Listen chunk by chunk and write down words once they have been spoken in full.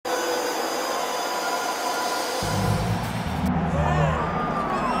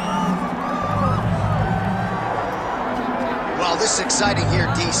This is exciting here,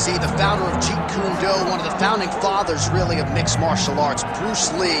 DC. The founder of Jeet Kune Do, one of the founding fathers, really, of mixed martial arts,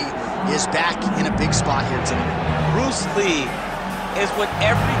 Bruce Lee, is back in a big spot here tonight. Bruce Lee is what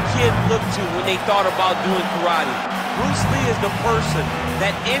every kid looked to when they thought about doing karate. Bruce Lee is the person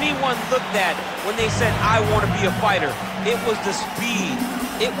that anyone looked at when they said, I want to be a fighter. It was the speed,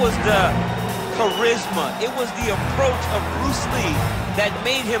 it was the charisma, it was the approach of Bruce Lee that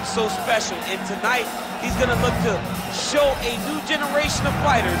made him so special. And tonight, he's gonna look to show a new generation of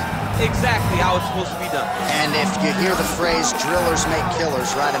fighters exactly how it's supposed to be done. And if you hear the phrase, drillers make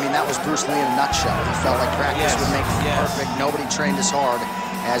killers, right? I mean, that was Bruce Lee in a nutshell. He felt like practice would make perfect. Nobody trained as hard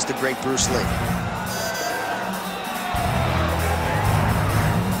as the great Bruce Lee.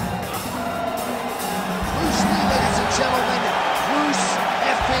 Bruce Lee, ladies and gentlemen, Bruce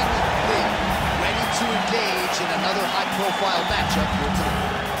effing Lee, ready to engage in another high-profile matchup here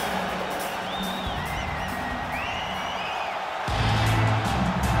tonight.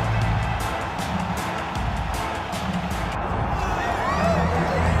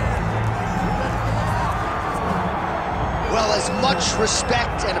 Well, as much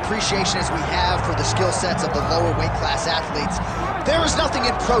respect and appreciation as we have for the skill sets of the lower weight class athletes, there is nothing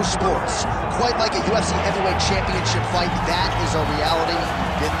in pro sports quite like a UFC heavyweight championship fight. That is a reality.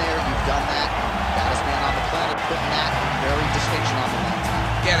 You've been there, you've done that. Baddest man on the planet putting that very distinction on the line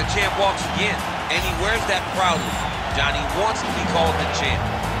tonight. Yeah, the champ walks again, and he wears that proudly. Johnny wants to be called the champ.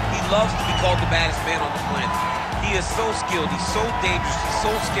 He loves to be called the baddest man on the planet. He is so skilled, he's so dangerous, he's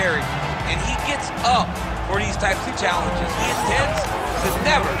so scary, and he gets up for these types of challenges. He intends to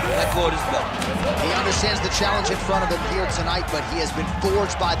never let go of his belt. He understands the challenge in front of him here tonight, but he has been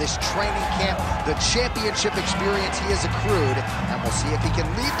forged by this training camp, the championship experience he has accrued, and we'll see if he can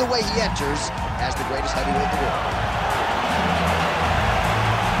lead the way he enters as the greatest heavyweight in the world.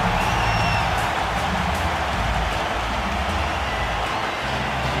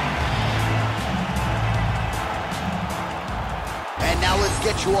 Now let's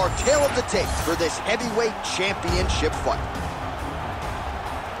get you our tale of the tape for this heavyweight championship fight.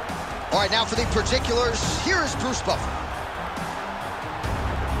 All right, now for the particulars, here is Bruce Buffer.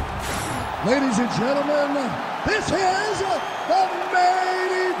 Ladies and gentlemen, this is the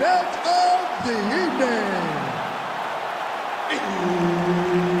main event of the evening.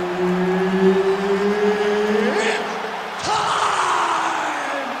 It's time!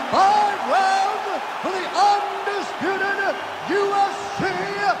 5 rounds for the undisputed UFC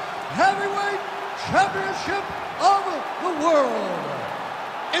Heavyweight Championship of the world.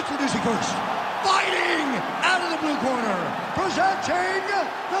 Introducing first, fighting out of the blue corner, presenting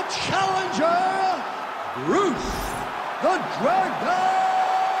the challenger, Bruce the Dragon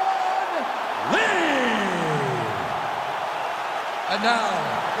Lee. And now,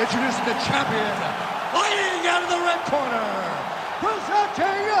 introducing the champion, fighting out of the red corner,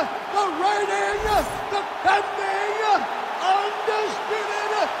 presenting the reigning, defending,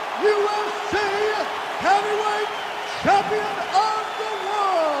 undisputed UFC Heavyweight Champion of the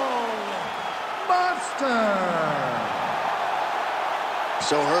World, Monster.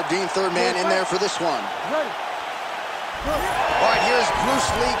 So Herb Dean, third man in there for this one. Ready. All right, here's Bruce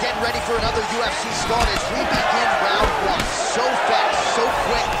Lee getting ready for another UFC start as we begin round one. So fast, so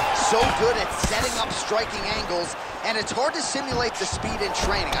quick, so good at setting up striking angles, and it's hard to simulate the speed in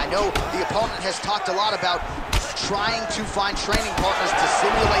training. I know the opponent has talked a lot about trying to find training partners to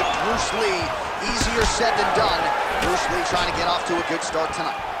simulate Bruce Lee. Easier said than done. Bruce Lee trying to get off to a good start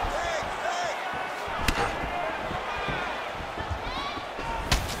tonight.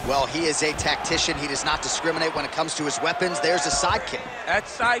 Well, he is a tactician. He does not discriminate when it comes to his weapons. There's a side kick. That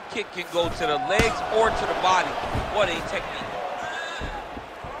side kick can go to the legs or to the body. What a technique.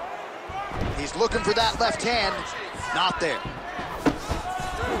 He's looking for that left hand. Not there.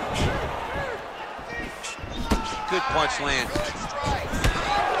 Good punch lands.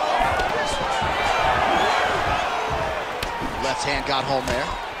 Left hand got home there.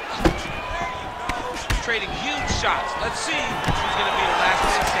 Trading huge shots. Let's see who's going to be the last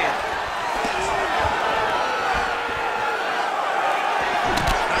man standing.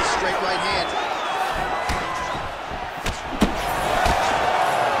 Nice straight right hand.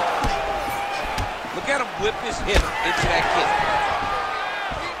 Look at him whip his hip into that kick.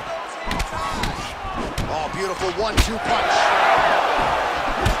 Oh, beautiful 1-2 punch.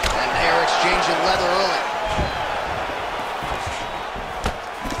 And they're exchanging leather early.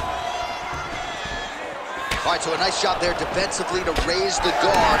 All right, so a nice shot there defensively to raise the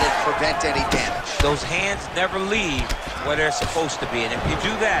guard and prevent any damage. Those hands never leave where they're supposed to be, and if you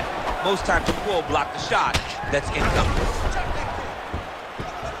do that, most times you will block the shot that's incoming.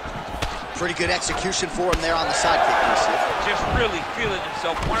 Pretty good execution for him there on the side kick, DC. Just really feeling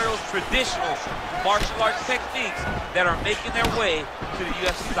himself. One of those traditional martial arts techniques that are making their way to the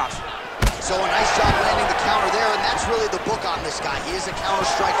UFC boxing. So a nice job landing the counter there, and that's really the book on this guy. He is a counter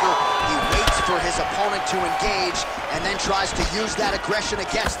striker. He waits for his opponent to engage and then tries to use that aggression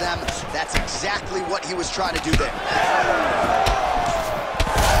against them. That's exactly what he was trying to do there.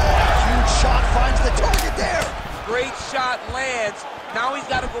 Huge shot finds the target there. Great shot lands. Now he's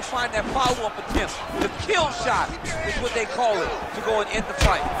got to go find that follow-up attempt. The kill shot is what they call it, to go and end the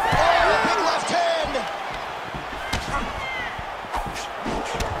fight. Oh, big left hand!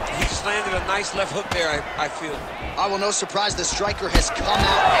 He just landed a nice left hook there, I feel. Well, no surprise, the striker has come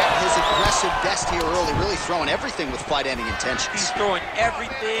out at his aggressive best here early, really throwing everything with fight-ending intentions. He's throwing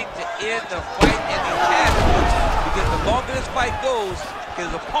everything to end the fight, and he has to, because the longer this fight goes, his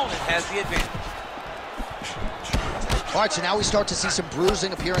opponent has the advantage. All right, so now we start to see some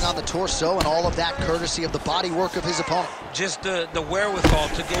bruising appearing on the torso, and all of that courtesy of the body work of his opponent. Just the wherewithal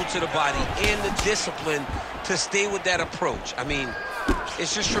to go to the body and the discipline to stay with that approach. I mean,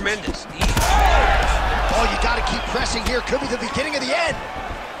 it's just tremendous. Oh, you got to keep pressing here. Could be the beginning of the end.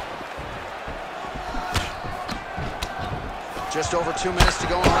 Just over 2 minutes to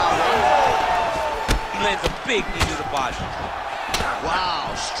go in round one. He lands a big knee to the body.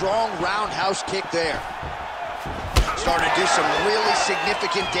 Wow, strong roundhouse kick there. Starting to do some really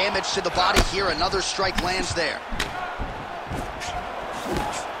significant damage to the body here. Another strike lands there.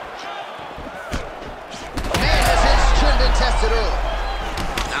 Man, has his chin been tested early.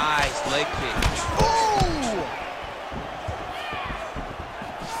 Nice leg kick. Ooh!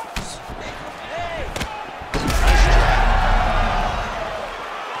 Nice strike.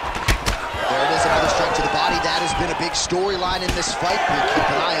 There it is, another strike to the body. That has been a big storyline in this fight. We'll keep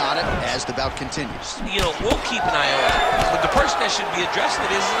an eye on it as the bout continues. You know, we'll keep an eye on it. But the person that should be addressing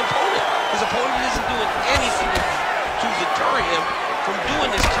it is his opponent. His opponent isn't doing anything to deter him from doing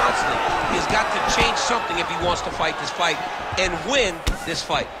this constantly. He has got to change something if he wants to fight this fight and win this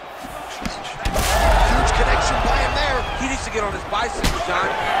fight. Huge connection by him there. He needs to get on his bicycle, John.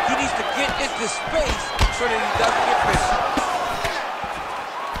 He needs to get into space so that he doesn't get missed.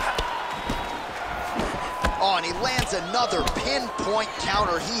 Oh, and he lands another pinpoint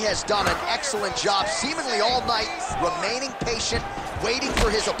counter. He has done an excellent job, seemingly all night, remaining patient, waiting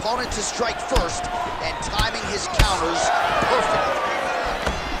for his opponent to strike first, and timing his counters perfectly.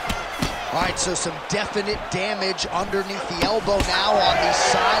 All right, so some definite damage underneath the elbow now on the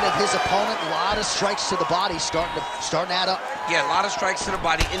side of his opponent. A lot of strikes to the body starting to add up. Yeah, a lot of strikes to the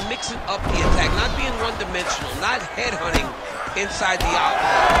body and mixing up the attack, not being one-dimensional, not headhunting inside the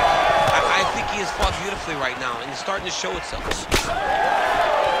outlet. I think he has fought beautifully right now, and it's starting to show itself.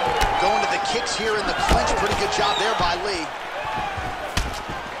 Going to the kicks here in the clinch. Pretty good job there by Lee.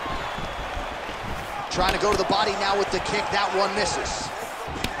 Trying to go to the body now with the kick. That one misses.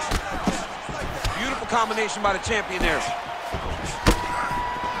 Beautiful combination by the champion there.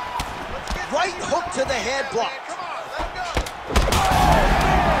 Right hook to the head block.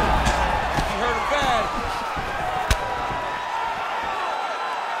 He hurt him bad.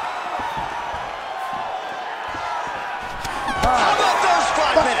 How about those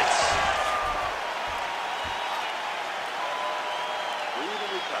 5 minutes? Breathe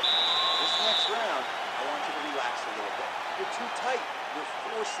and recover. This next round, I want you to relax a little bit. You're too tight. You're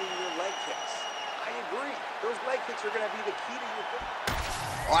forcing your leg kicks. I agree. Those leg kicks are going to be the key to your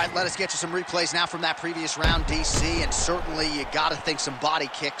victory. All right, let us get you some replays now from that previous round, DC, and certainly you got to think some body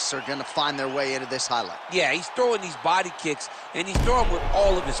kicks are going to find their way into this highlight. Yeah, he's throwing these body kicks, and he's throwing with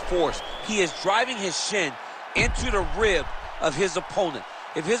all of his force. He is driving his shin into the rib of his opponent.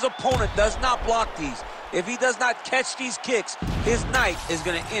 If his opponent does not block these, if he does not catch these kicks, his night is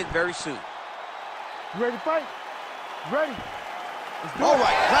going to end very soon. You ready to fight? Ready. Let's go. All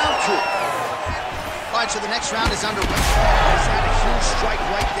right, round two. All right, so the next round is underway. He's had a huge strike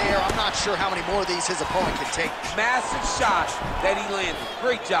right there. I'm not sure how many more of these his opponent can take. Massive shot that he landed.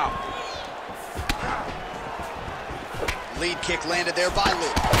 Great job. Lead kick landed there by Lee.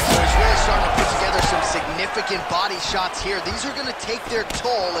 So he's really starting to put together some significant body shots here. These are going to take their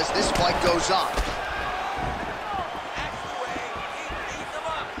toll as this fight goes on.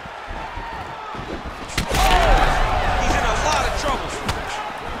 He's in a lot of trouble.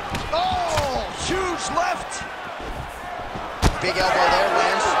 Oh, huge left. Big elbow there,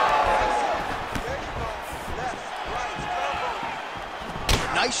 lands.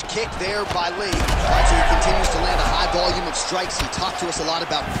 Nice kick there by Lee. All right, so he continues to land a high volume of strikes. He talked to us a lot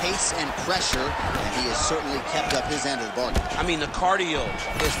about pace and pressure, and he has certainly kept up his end of the bargain. I mean, the cardio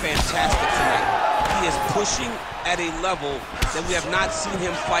is fantastic tonight. He is pushing at a level that we have not seen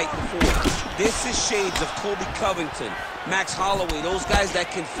him fight before. This is shades of Colby Covington, Max Holloway, those guys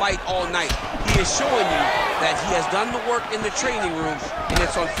that can fight all night. He is showing you that he has done the work in the training room, and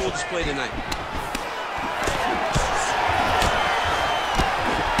it's on full display tonight.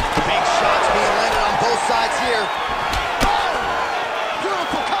 Big shots being landed on both sides here. Oh,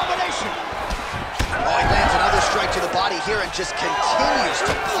 beautiful combination. Oh, he lands another strike to the body here and just continues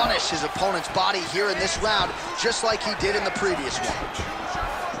to punish his opponent's body here in this round, just like he did in the previous one.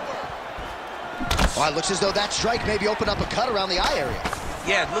 Well, it looks as though that strike maybe opened up a cut around the eye area.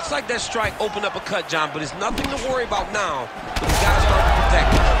 Yeah, it looks like that strike opened up a cut, John, but it's nothing to worry about now. But we got to start to protect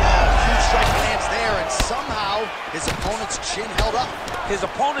it. Oh, huge strike lands there, and somehow his opponent's chin held up. His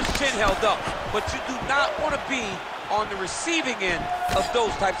opponent's chin held up, but you do not want to be on the receiving end of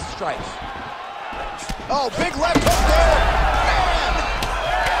those types of strikes. Oh, big left hook there. Man!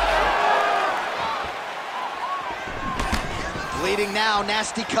 Bleeding now,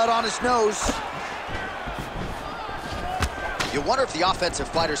 nasty cut on his nose. You wonder if the offensive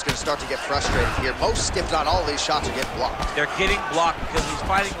fighter's going to start to get frustrated here. Most, if not all of these shots are getting blocked. They're getting blocked because he's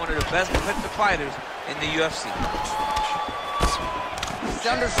fighting one of the best defensive fighters in the UFC. It's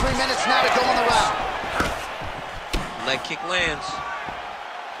under 3 minutes now to go in the round. Leg kick lands.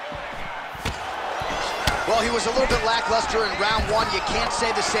 Well, he was a little bit lackluster in round one. You can't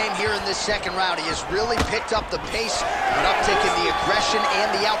say the same here in this second round. He has really picked up the pace, an uptick in the aggression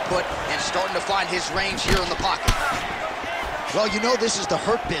and the output, and starting to find his range here in the pocket. Well, you know this is the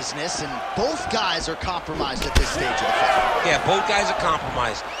hurt business, and both guys are compromised at this stage of the fight. Yeah, both guys are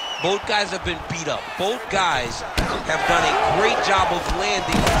compromised. Both guys have been beat up. Both guys have done a great job of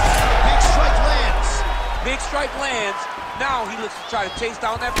landing. Big strike lands. Big strike lands. Now he looks to try to chase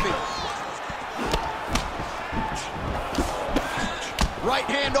down that finish. Right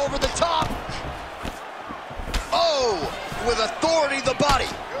hand over the top. Oh, with authority the body.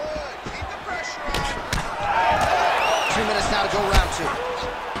 Good. Keep the pressure on. 2 minutes now to go round two.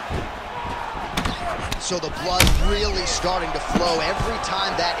 So the blood really starting to flow. Every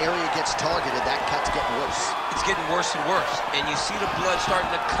time that area gets targeted, that cut's getting worse. It's getting worse and worse. And you see the blood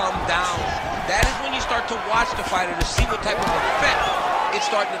starting to come down. That is when you start to watch the fighter to see what type of effect it's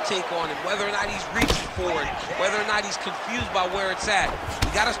starting to take on him, whether or not he's reaching forward, whether or not he's confused by where it's at.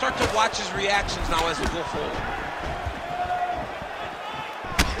 We got to start to watch his reactions now as we go forward.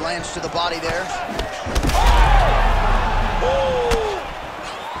 Lands to the body there.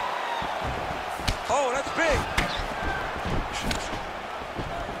 Oh, that's big.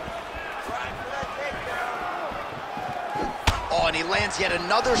 Oh, and he lands yet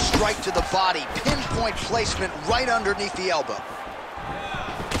another strike to the body. Pinpoint placement right underneath the elbow.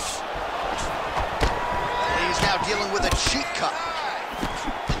 He's now dealing with a cheek cut.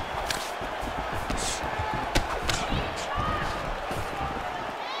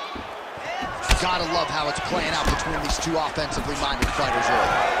 Gotta love how it's playing out between these two offensively minded fighters early.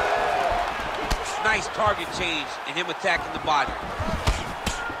 Nice target change and him attacking the body.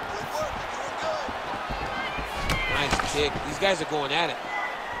 Nice kick. These guys are going at it.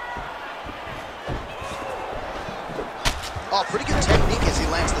 Oh, pretty good technique as he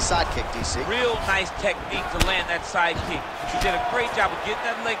lands the side kick, DC. Real nice technique to land that side kick. He did a great job of getting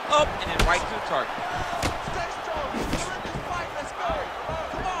that leg up and then right to the target. Stay strong. We're in this fight. Let's go.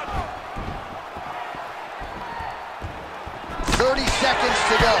 Come on. 30 seconds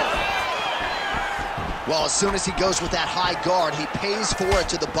to go. Well, as soon as he goes with that high guard, he pays for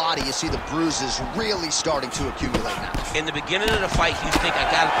it to the body. You see the bruises really starting to accumulate now. In the beginning of the fight, you think, I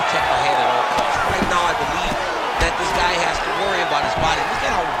got to protect my head at all costs. Right now, I believe that this guy has to worry about his body. Look at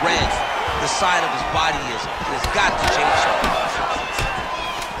how red the side of his body is. It's got to change something.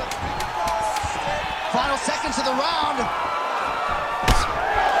 Final seconds of the round.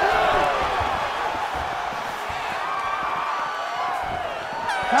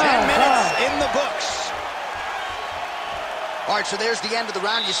 In the books. All right, so there's the end of the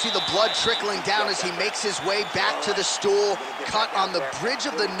round. You see the blood trickling down as he makes his way back to the stool. Cut on the bridge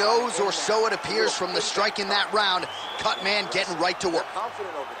of the nose, or so it appears from the strike in that round. Cut man getting right to work.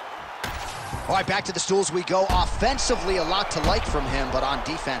 Confident over there. All right, back to the stools we go. Offensively, a lot to like from him, but on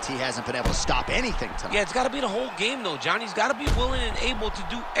defense, he hasn't been able to stop anything tonight. Yeah, it's got to be the whole game, though, John. He's got to be willing and able to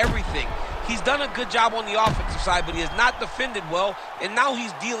do everything. He's done a good job on the offensive side, but he has not defended well, and now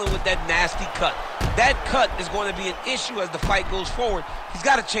he's dealing with that nasty cut. That cut is going to be an issue as the fight goes forward. He's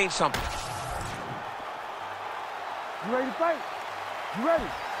got to change something. You ready to fight? You ready?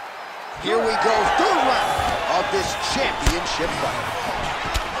 Here we go, third round of this championship fight.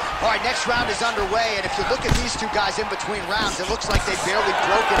 All right, next round is underway, and if you look at these two guys in between rounds, it looks like they've barely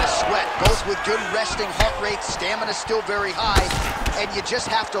broken a sweat. Both with good resting heart rates, stamina still very high, and you just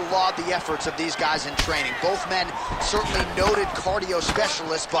have to laud the efforts of these guys in training. Both men certainly noted cardio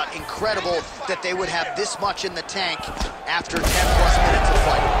specialists, but incredible that they would have this much in the tank after 10+ minutes of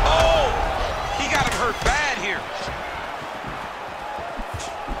fighting. Oh, he got him hurt bad here.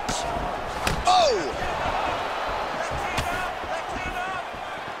 Oh!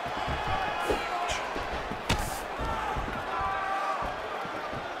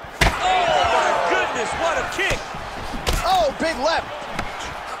 What a kick! Oh, big left.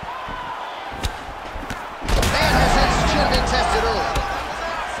 Man has his chin been tested early.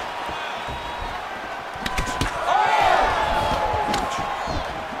 Oh!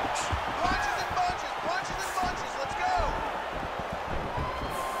 Punches and bunches, let's go!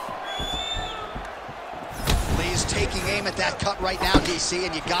 Lee's taking aim at that cut right now, DC,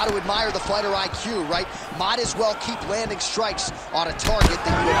 and you got to admire the fighter IQ, right? Might as well keep landing strikes on a target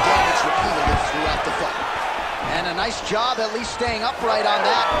that you have damaged repeatedly throughout the fight. And a nice job at least staying upright on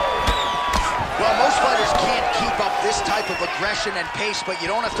that. Well, most fighters can't keep up this type of aggression and pace, but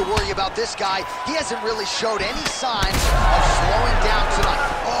you don't have to worry about this guy. He hasn't really showed any signs of slowing down tonight.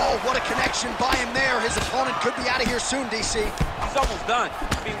 Oh, what a connection by him there. His opponent could be out of here soon, DC. He's almost done.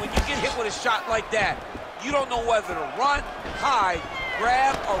 I mean, when you get hit with a shot like that, you don't know whether to run, hide,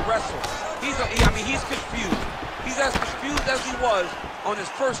 grab, or wrestle. He's confused. He's as confused as he was on his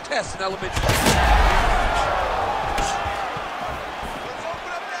first test in elementary school.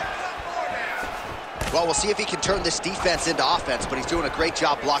 Well, we'll see if he can turn this defense into offense, but he's doing a great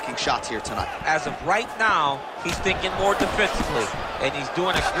job blocking shots here tonight. As of right now, he's thinking more defensively, and he's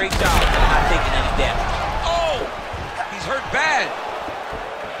doing a great job of not taking any damage. Oh! He's hurt bad.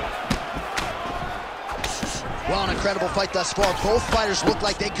 Well, an incredible fight thus far. Both fighters look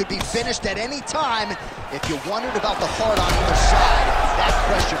like they could be finished at any time. If you wondered about the heart on either side, that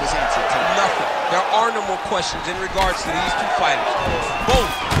question was answered tonight. Nothing. There are no more questions in regards to these two fighters.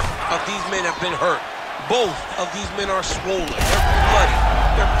 Both of these men have been hurt. Both of these men are swollen. They're bloody.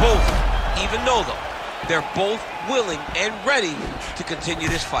 They're both, even though they're both willing and ready to continue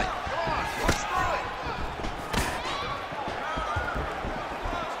this fight.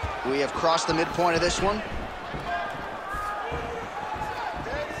 We have crossed the midpoint of this one.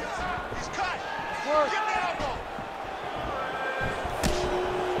 He's cut. Get the elbow.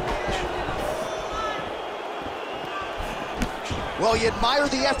 Well, you admire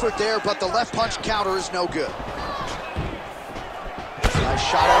the effort there, but the left punch counter is no good. Nice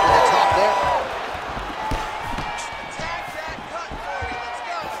shot over the top there. Tag that cut for you.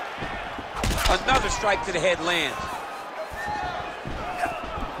 Let's go. Another strike to the head lands.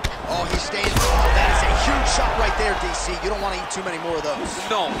 Oh, he stays. Oh, that is a huge shot right there, DC. You don't want to eat too many more of those.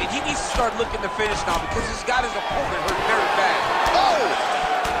 No, and he needs to start looking to finish now because he's got his opponent hurt very bad. Oh!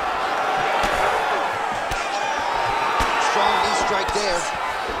 Strong knee strike there.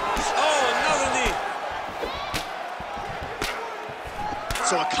 Oh, another knee.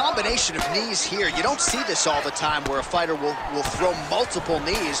 So a combination of knees here. You don't see this all the time where a fighter will throw multiple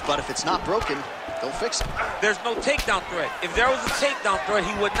knees, but if it's not broken, they'll fix it. There's no takedown threat. If there was a takedown threat,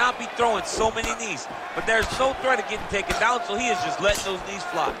 he would not be throwing so many knees. But there's no threat of getting taken down, so he is just letting those knees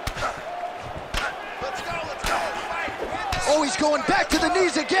fly. Let's go, let's go. Fight. Oh, he's going back to the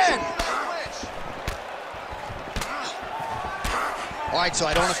knees again. All right, so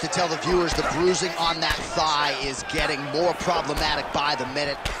I don't have to tell the viewers the bruising on that thigh is getting more problematic by the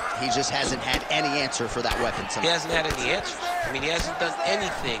minute. He just hasn't had any answer for that weapon tonight. He hasn't had any answers. I mean, he hasn't done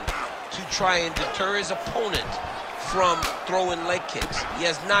anything to try and deter his opponent from throwing leg kicks. He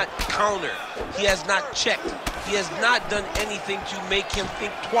has not countered. He has not checked. He has not done anything to make him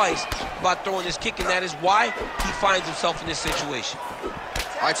think twice about throwing his kick, and that is why he finds himself in this situation.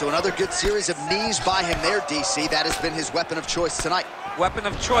 All right, so another good series of knees by him there, DC. That has been his weapon of choice tonight. Weapon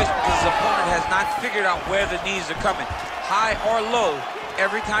of choice because his opponent has not figured out where the knees are coming. High or low,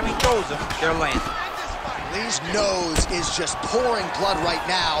 every time he throws them, they're landing. Lee's nose is just pouring blood right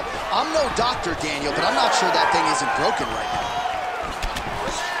now. I'm no doctor, Daniel, but I'm not sure that thing isn't broken right now.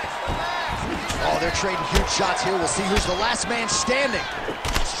 Oh, they're trading huge shots here. We'll see who's the last man standing.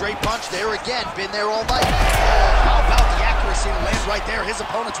 Straight punch there again. Been there all night. Oh, how about the accuracy to land right there? His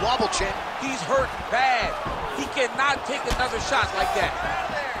opponent's wobble chin. He's hurt bad. He cannot take another shot like that.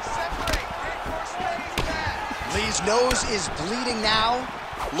 Lee's nose is bleeding now.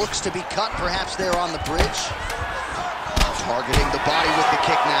 Looks to be cut, perhaps there on the bridge. Targeting the body with the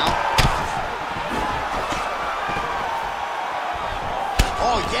kick now.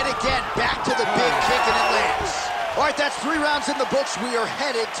 Oh, yet again, 3 rounds in the books. We are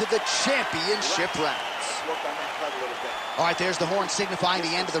headed to the championship rounds. All right, there's the horn signifying the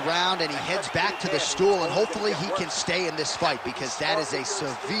end of the round, and he heads back to the stool, and hopefully he can stay in this fight because that is a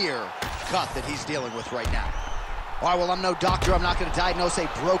severe cut that he's dealing with right now. All right, well, I'm no doctor. I'm not going to diagnose a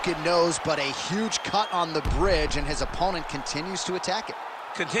broken nose, but a huge cut on the bridge, and his opponent continues to attack it.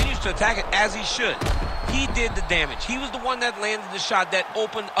 Continues to attack it as he should. He did the damage. He was the one that landed the shot that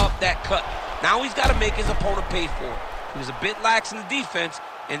opened up that cut. Now he's got to make his opponent pay for it. He was a bit lax in the defense,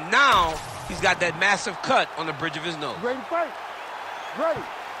 and now he's got that massive cut on the bridge of his nose. Ready to fight? Ready.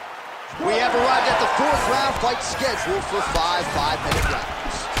 We have arrived at the 4th round, fight scheduled for 5 5-minute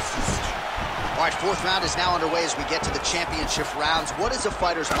rounds. All right, 4th round is now underway as we get to the championship rounds. What is a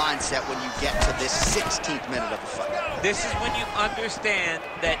fighter's mindset when you get to this 16th minute of a fight? This is when you understand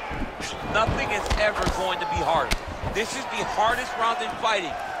that nothing is ever going to be harder. This is the hardest round in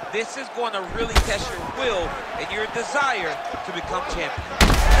fighting. This is going to really test your will and your desire to become champion.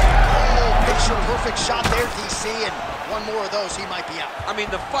 Oh, picture-perfect shot there, DC, and one more of those, he might be out. I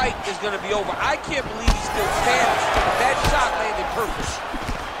mean, the fight is going to be over. I can't believe he's still standing. That shot landed perfect.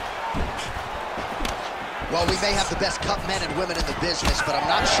 Well, we may have the best cut men and women in the business, but I'm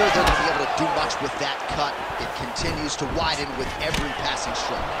not sure they're going to be able to do much with that cut. It continues to widen with every passing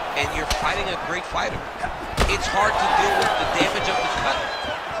stroke. And you're fighting a great fighter. It's hard to deal with the damage of the cut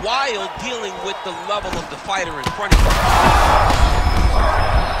while dealing with the level of the fighter in front of you.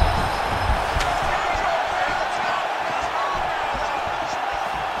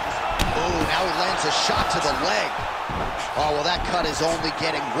 Oh, now he lands a shot to the leg. Oh, well, that cut is only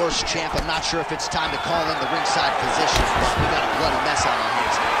getting worse, champ. I'm not sure if it's time to call in the ringside physician, but we got a bloody mess on our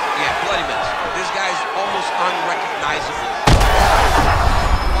hands here. Yeah, bloody mess. This guy's almost unrecognizable.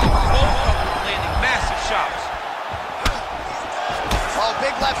 Both of them landing massive shots. Oh,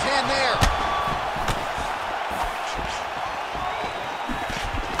 big left hand there.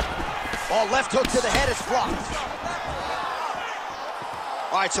 Oh, left hook to the head is blocked.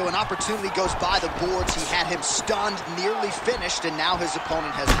 All right, so an opportunity goes by the boards. He had him stunned, nearly finished, and now his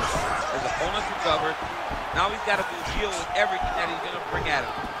opponent has recovered. His opponent's recovered. Now he's got to deal with everything that he's going to bring at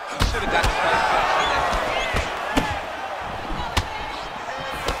him. He should have got the fight finished on that.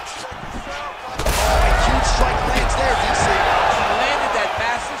 Oh, a huge strike lands there, DC. He landed that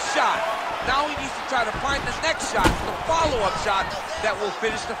massive shot. Now he needs to try to find the next shot, the follow-up shot that will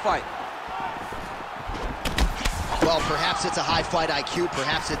finish the fight. Well, perhaps it's a high fight IQ,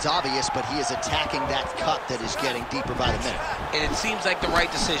 perhaps it's obvious, but he is attacking that cut that is getting deeper by the minute. And it seems like the right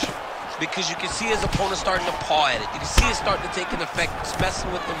decision because you can see his opponent starting to paw at it. You can see it starting to take an effect. It's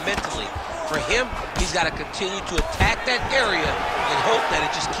messing with him mentally. For him, he's got to continue to attack that area and hope that it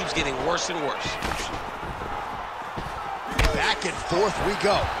just keeps getting worse and worse. Back and forth we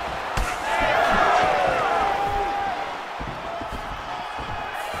go.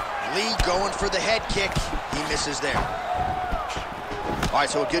 Lee going for the head kick. He misses there. All right,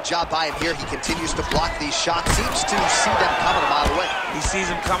 so a good job by him here. He continues to block these shots. Seems to see them coming a mile away. He sees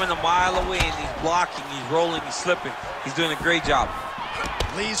them coming a mile away, and he's blocking, he's rolling, he's slipping. He's doing a great job.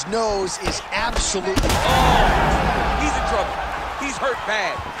 Lee's nose is absolutely... Oh, he's in trouble. He's hurt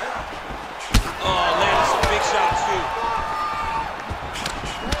bad. Oh, landed some big shots, too.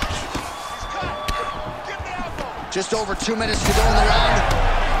 Just over 2 minutes to go in the round.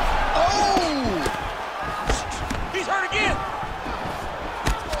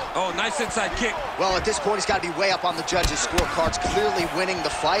 Oh, nice inside kick. Well, at this point, he's got to be way up on the judges' scorecards, clearly winning the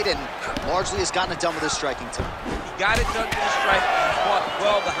fight, and largely has gotten it done with his striking team. He got it done with his striking. He fought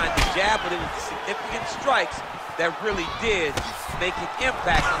well behind the jab, but it was the significant strikes that really did make an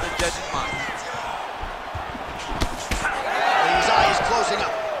impact on the judges' mind. Lee's eye is closing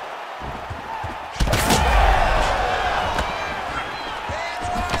up.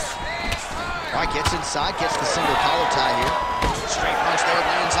 All right, gets inside, gets the single collar tie here. Straight punch there,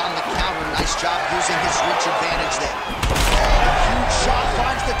 lands on the counter. Nice job using his reach advantage there. Oh, huge shot,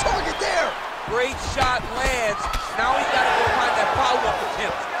 finds the target there. Great shot lands. Now he's got to go find that follow-up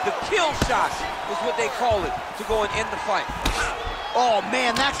attempt. The kill shot is what they call it, to go and end the fight. Oh,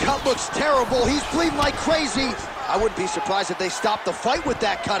 man, that cut looks terrible. He's bleeding like crazy. I wouldn't be surprised if they stopped the fight with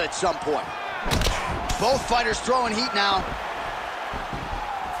that cut at some point. Both fighters throwing heat now.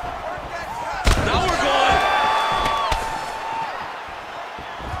 Now we're going.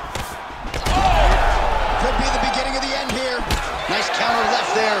 Could be the beginning of the end here. Nice counter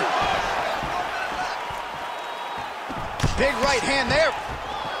left there. Big right hand there.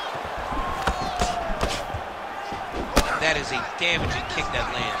 That is a damaging kick that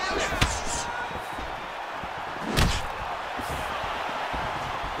lands.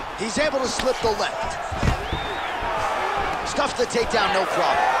 He's able to slip the left. Stuffs the takedown, no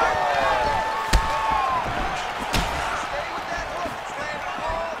problem.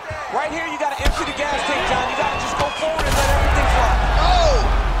 Right here, you got to empty the gas tank, John. You got to just go forward and let everything fly. Oh!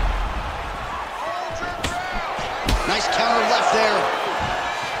 Nice counter left there.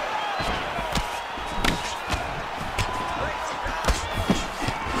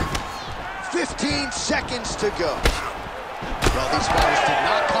 15 seconds to go. Well, these fighters did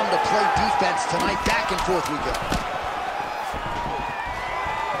not come to play defense tonight. Back and forth we go.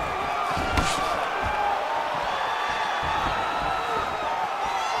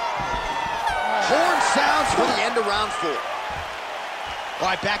 Horn sounds for the end of round 4. All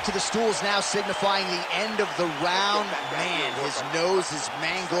right, back to the stools now, signifying the end of the round. Man, his nose is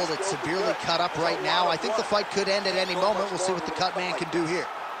mangled. It's severely cut up right now. I think the fight could end at any moment. We'll see what the cut man can do here.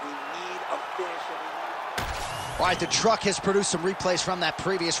 All right, the truck has produced some replays from that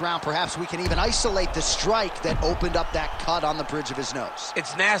previous round. Perhaps we can even isolate the strike that opened up that cut on the bridge of his nose.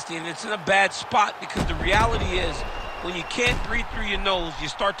 It's nasty, and it's in a bad spot because the reality is when you can't breathe through your nose, you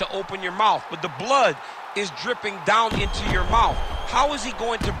start to open your mouth, but the blood is dripping down into your mouth. How is he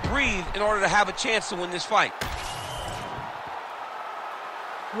going to breathe in order to have a chance to win this fight?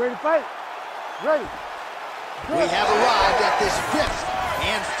 You ready to fight? Ready. We have arrived at this 5th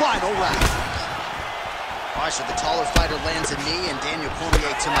and final round. All right, so the taller fighter lands a knee, and Daniel Cormier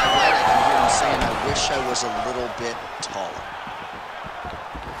to my right, I can hear him saying, I wish I was a little bit taller.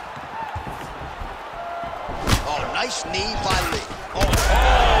 Oh, nice knee by Lee.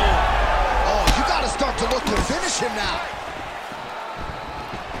 Oh, you got to start to look to finish him now.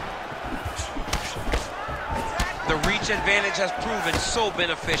 The reach advantage has proven so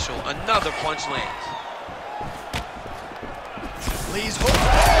beneficial. Another punch lands. Lee's hook.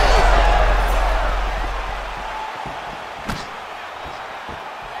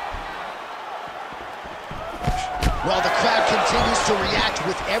 Well, the crowd continues to react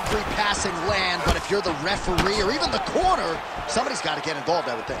with every passing land, but if you're the referee or even the corner, somebody's got to get involved,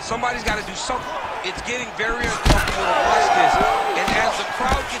 I would think. Somebody's got to do something. It's getting very uncomfortable to watch this. And as the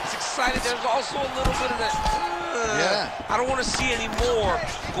crowd gets excited, there's also a little bit of that, I don't want to see any more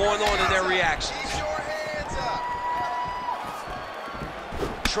going on in their reactions.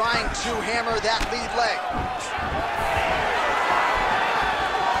 Trying to hammer that lead leg.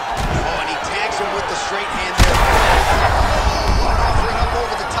 Oh, and he tags him with the straight hand there. Offering up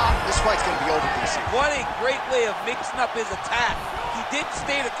over the top. This fight's going to be over, DC. What a great way of mixing up his attack. He didn't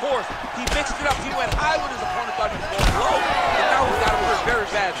stay the course. He mixed it up. He went high when his opponent thought he was going low, and now he got him hurt very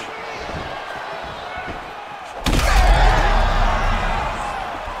badly.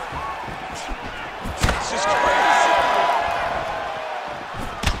 It's just crazy.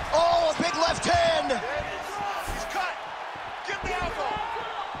 Oh, a big left hand. He's cut. Give the elbow.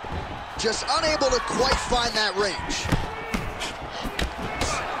 Just unable to quite find that range.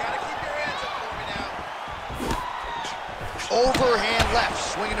 Overhand left,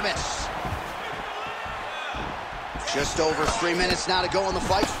 swing and a miss. Just over 3 minutes now to go in the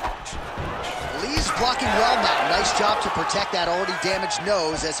fight. Lee's blocking well now. Nice job to protect that already damaged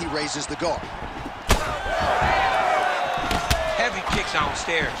nose as he raises the guard. Heavy kicks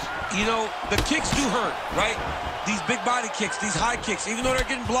downstairs. You know, the kicks do hurt, right? These big body kicks, these high kicks, even though they're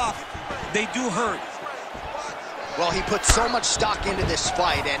getting blocked, they do hurt. Well, he put so much stock into this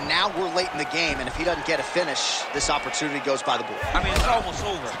fight, and now we're late in the game, and if he doesn't get a finish, this opportunity goes by the board. I mean, it's almost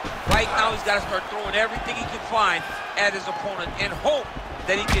over. Right now, he's got to start throwing everything he can find at his opponent and hope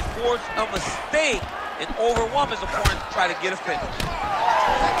that he can force a mistake and overwhelm his opponent to try to get a finish.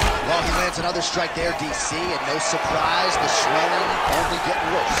 Well, he lands another strike there, DC, and no surprise, the swelling only getting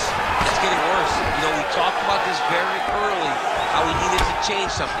worse. It's getting worse. You know, we talked about this very early, how he needed to change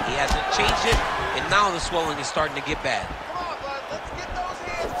something. He hasn't changed it, and now the swelling is starting to get bad. Come on, bud. Let's get those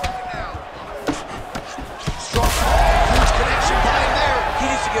hands working now. Strong, huge connection by him there. He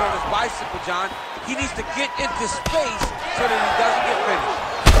needs to get on his bicycle, John. He needs to get into space so that he doesn't get finished.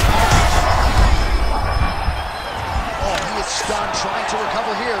 Oh, he is stunned, trying to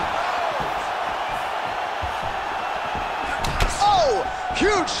recover here. Oh,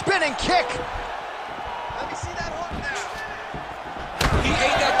 huge spinning kick. Let me see that hook now. He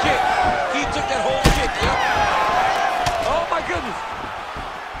ate that kick. He took that whole kick. Yep. Oh, my goodness.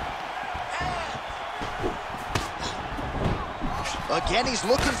 Again, he's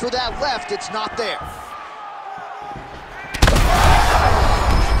looking for that left. It's not there.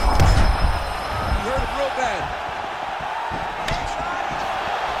 He hurt him real bad.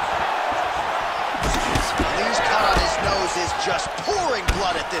 Lee's cut on his nose is just pouring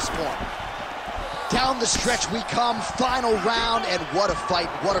blood at this point. Down the stretch we come, final round, and what a fight,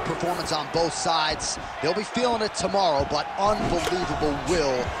 what a performance on both sides. They'll be feeling it tomorrow, but unbelievable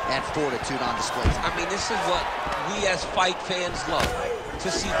will and fortitude on display. I mean, this is what we as fight fans love.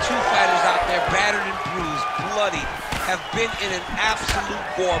 To see two fighters out there battered and bruised, bloody, have been in an absolute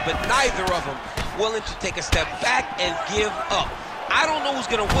war, but neither of them willing to take a step back and give up. I don't know who's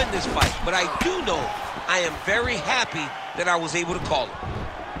gonna win this fight, but I do know I am very happy that I was able to call it.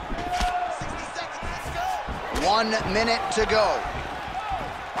 1 minute to go.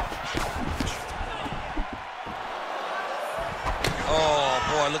 Oh,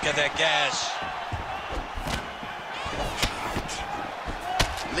 boy, look at that gash.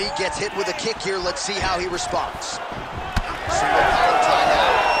 Lee gets hit with a kick here. Let's see how he responds. Single collar tie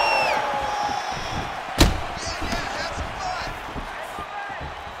now.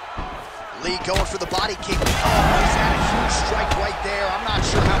 Lee going for the body kick. Oh, he's had a huge strike right there. I'm not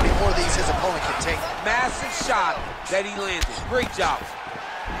sure how many more of these his opponent can take. Massive shot that he landed. Great job.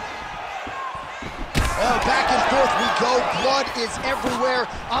 Oh, back and forth we go. Blood is everywhere.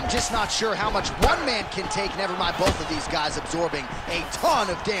 I'm just not sure how much one man can take, never mind both of these guys absorbing a ton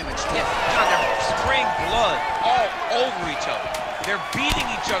of damage. Yeah, God, they're spraying blood all over each other. They're beating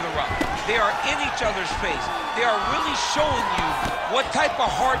each other up. They are in each other's face. They are really showing you what type of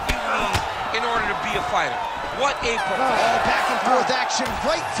heart you need in order to be a fighter. What a performance. Back and forth action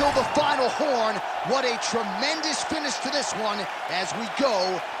right till the final horn. What a tremendous finish to this one as we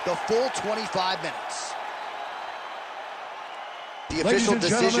go the full 25 minutes. The official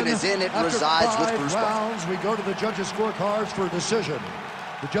decision is in. It resides with Bruce. Rounds, we go to the judges' scorecards for a decision.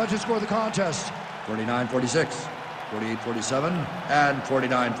 The judges score the contest 49-46, 48-47, and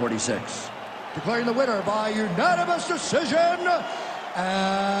 49-46. Declaring the winner by unanimous decision,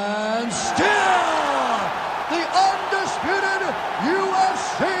 and still the undisputed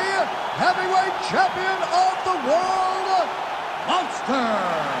UFC heavyweight champion of the world, Monster.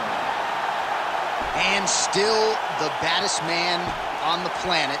 And still the baddest man on the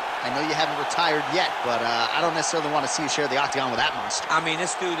planet. I know you haven't retired yet, but I don't necessarily want to see you share the octagon with that monster. I mean,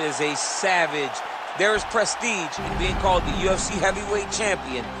 this dude is a savage. There is prestige in being called the UFC heavyweight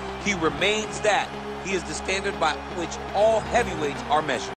champion. He remains that. He is the standard by which all heavyweights are measured.